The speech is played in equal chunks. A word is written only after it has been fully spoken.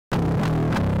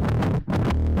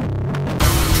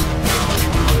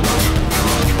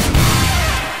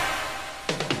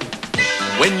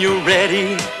When you're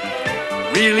ready,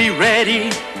 really ready,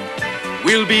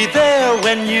 we'll be there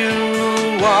when you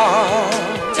are.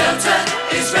 Delta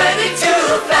is ready to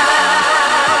fly.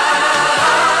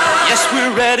 Yes,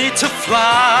 we're ready to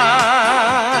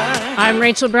fly. I'm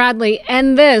Rachel Bradley,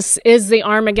 and this is the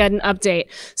Armageddon update.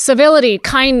 Civility,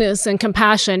 kindness, and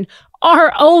compassion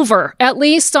are over, at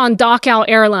least on Dach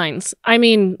Airlines. I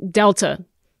mean, Delta.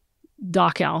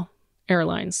 Dach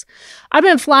Airlines. I've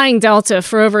been flying Delta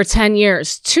for over 10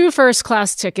 years, 2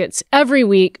 first-class tickets every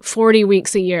week, 40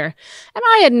 weeks a year. And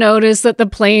I had noticed that the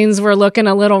planes were looking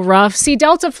a little rough. See,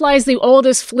 Delta flies the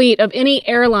oldest fleet of any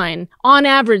airline, on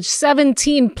average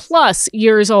 17 plus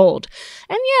years old.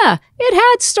 And yeah, it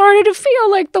had started to feel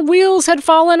like the wheels had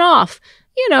fallen off.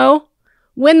 You know,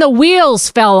 when the wheels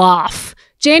fell off.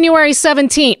 January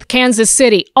 17th, Kansas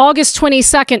City. August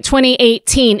 22nd,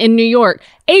 2018 in New York.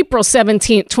 April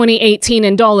 17th, 2018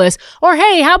 in Dulles. Or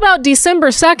hey, how about December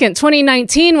 2nd,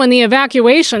 2019 when the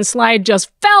evacuation slide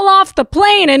just fell off the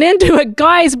plane and into a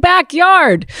guy's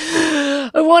backyard?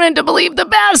 I wanted to believe the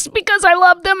best because I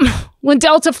loved them. When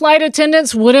Delta flight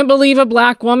attendants wouldn't believe a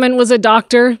black woman was a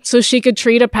doctor so she could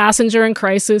treat a passenger in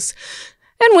crisis.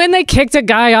 And when they kicked a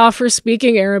guy off for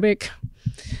speaking Arabic.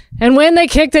 And when they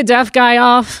kicked a deaf guy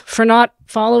off for not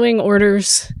following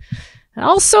orders.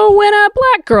 Also when a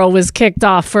black girl was kicked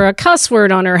off for a cuss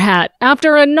word on her hat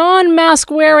after a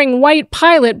non-mask wearing white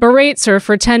pilot berates her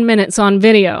for 10 minutes on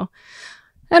video.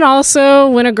 And also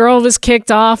when a girl was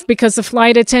kicked off because the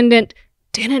flight attendant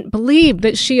didn't believe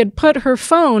that she had put her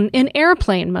phone in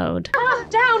airplane mode.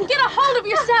 Down, get a hold of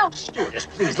yourself. Stewardess,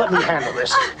 please let me handle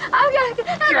this.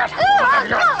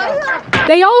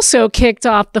 They also kicked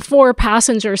off the 4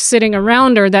 passengers sitting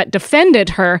around her that defended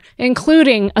her,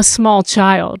 including a small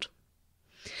child.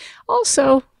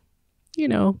 Also, you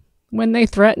know, when they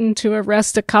threatened to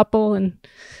arrest a couple and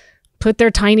put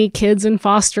their tiny kids in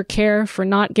foster care for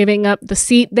not giving up the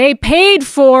seat they paid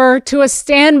for to a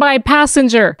standby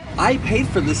passenger. I paid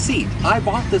for the seat. I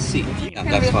bought the seat. It's going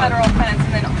to be a federal offense,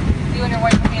 and then you and your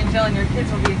wife will be in jail, and your kids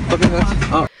will be...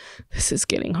 Oh. This is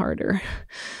getting harder.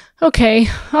 Okay,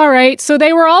 all right. So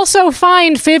they were also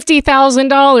fined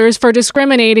 $50,000 for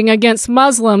discriminating against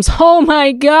Muslims. Oh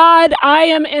my God, I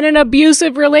am in an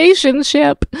abusive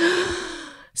relationship.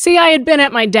 See, I had been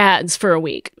at my dad's for a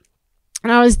week.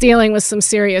 And I was dealing with some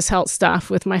serious health stuff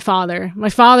with my father. My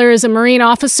father is a Marine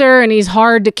officer and he's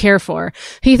hard to care for.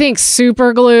 He thinks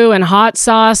super glue and hot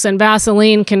sauce and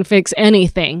Vaseline can fix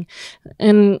anything.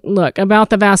 And look, about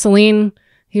the Vaseline,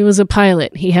 he was a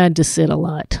pilot. He had to sit a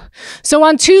lot. So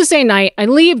on Tuesday night, I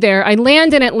leave there, I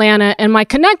land in Atlanta, and my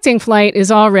connecting flight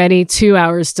is already 2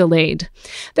 hours delayed.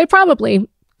 They probably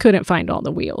couldn't find all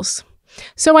the wheels.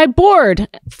 So I board,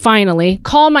 finally,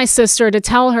 call my sister to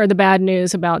tell her the bad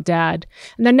news about Dad.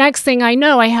 And the next thing I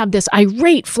know, I have this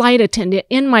irate flight attendant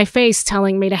in my face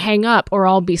telling me to hang up or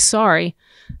I'll be sorry.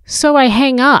 So I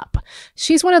hang up.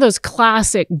 She's one of those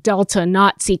classic Delta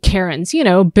Nazi Karens, you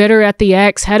know, bitter at the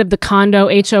ex, head of the condo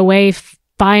HOA,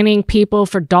 fining people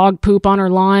for dog poop on her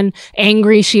lawn,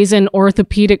 angry she's in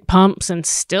orthopedic pumps and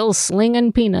still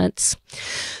slinging peanuts.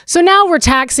 So now we're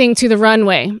taxiing to the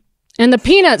runway. And the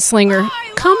peanut slinger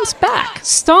comes back,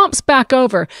 stomps back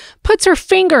over, puts her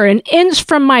finger an inch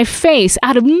from my face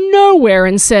out of nowhere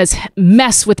and says,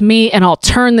 "Mess with me and I'll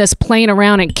turn this plane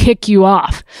around and kick you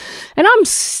off." And I'm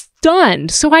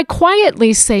stunned. So I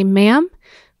quietly say, "Ma'am,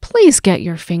 please get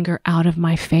your finger out of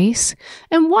my face.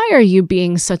 And why are you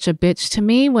being such a bitch to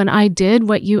me when I did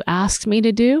what you asked me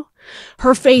to do?"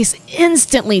 Her face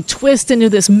instantly twists into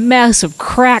this mess of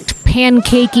cracked,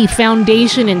 pancakey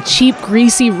foundation and cheap,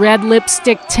 greasy red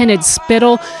lipstick tinted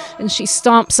spittle, and she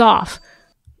stomps off.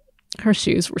 Her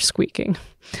shoes were squeaking.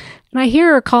 And I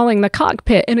hear her calling the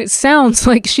cockpit, and it sounds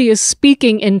like she is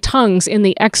speaking in tongues in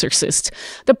The Exorcist.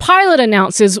 The pilot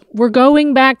announces, "We're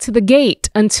going back to the gate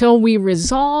until we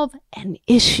resolve an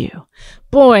issue."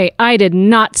 Boy, I did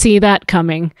not see that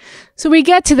coming. So we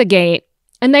get to the gate,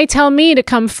 and they tell me to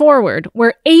come forward,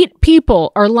 where 8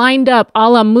 people are lined up a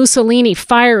la Mussolini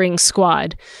firing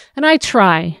squad. And I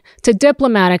try to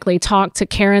diplomatically talk to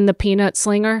Karen the peanut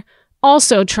slinger,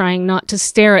 also trying not to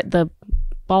stare at the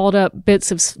balled up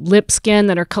bits of lip skin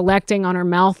that are collecting on her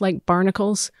mouth like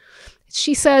barnacles.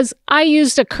 She says, I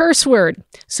used a curse word,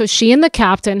 so she and the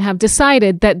captain have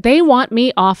decided that they want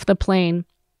me off the plane.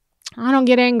 I don't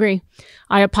get angry.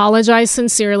 I apologize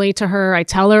sincerely to her. I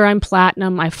tell her I'm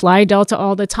platinum. I fly Delta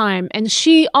all the time. And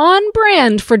she, on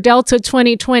brand for Delta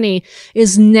 2020,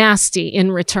 is nasty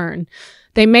in return.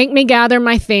 They make me gather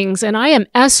my things, and I am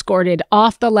escorted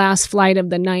off the last flight of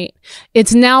the night.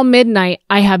 It's now midnight.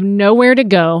 I have nowhere to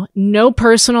go, no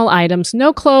personal items,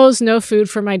 no clothes, no food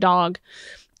for my dog.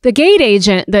 The gate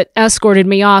agent that escorted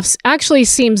me off actually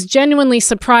seems genuinely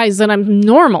surprised that I'm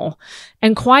normal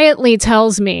and quietly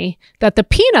tells me that the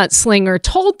peanut slinger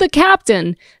told the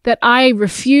captain that I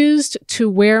refused to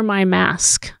wear my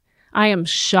mask. I am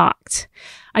shocked.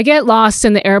 I get lost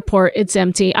in the airport. It's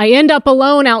empty. I end up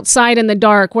alone outside in the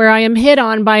dark where I am hit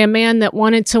on by a man that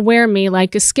wanted to wear me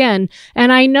like a skin.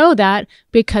 And I know that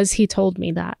because he told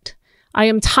me that. I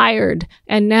am tired,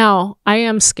 and now I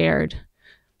am scared.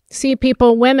 See,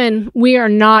 people, women, we are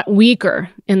not weaker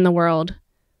in the world,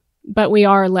 but we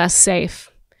are less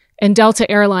safe. And Delta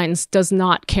Airlines does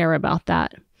not care about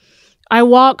that. I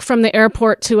walk from the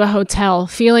airport to a hotel,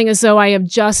 feeling as though I have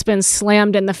just been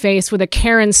slammed in the face with a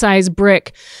Karen-sized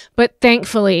brick, but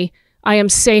thankfully, I am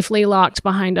safely locked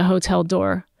behind a hotel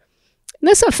door.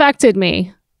 This affected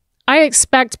me. I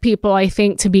expect people, I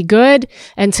think, to be good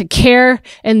and to care,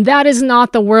 and that is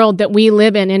not the world that we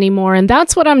live in anymore, and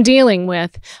that's what I'm dealing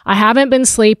with. I haven't been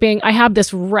sleeping. I have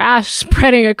this rash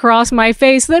spreading across my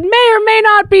face that may or may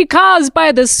not be caused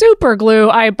by the super glue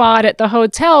I bought at the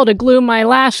hotel to glue my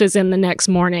lashes in the next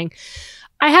morning.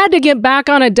 I had to get back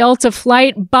on a Delta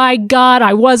flight. By God,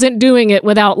 I wasn't doing it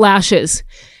without lashes.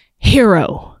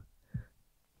 Hero.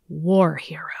 War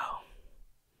hero.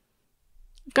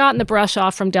 Gotten the brush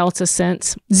off from Delta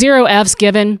since. 0 F's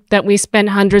given that we spend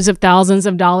hundreds of thousands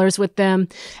of dollars with them.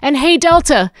 And hey,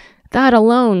 Delta, that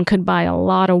alone could buy a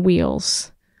lot of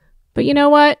wheels. But you know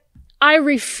what? I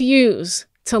refuse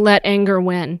to let anger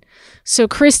win. So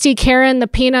Christy Karen, the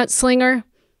peanut slinger,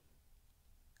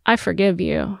 I forgive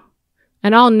you.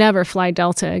 And I'll never fly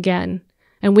Delta again.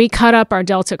 And we cut up our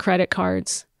Delta credit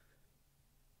cards.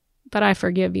 But I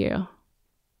forgive you.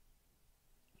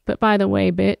 But by the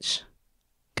way, bitch,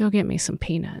 go get me some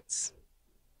peanuts.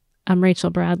 I'm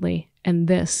Rachel Bradley, and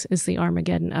this is the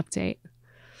Armageddon Update.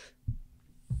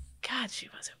 God, she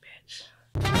was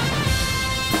a bitch.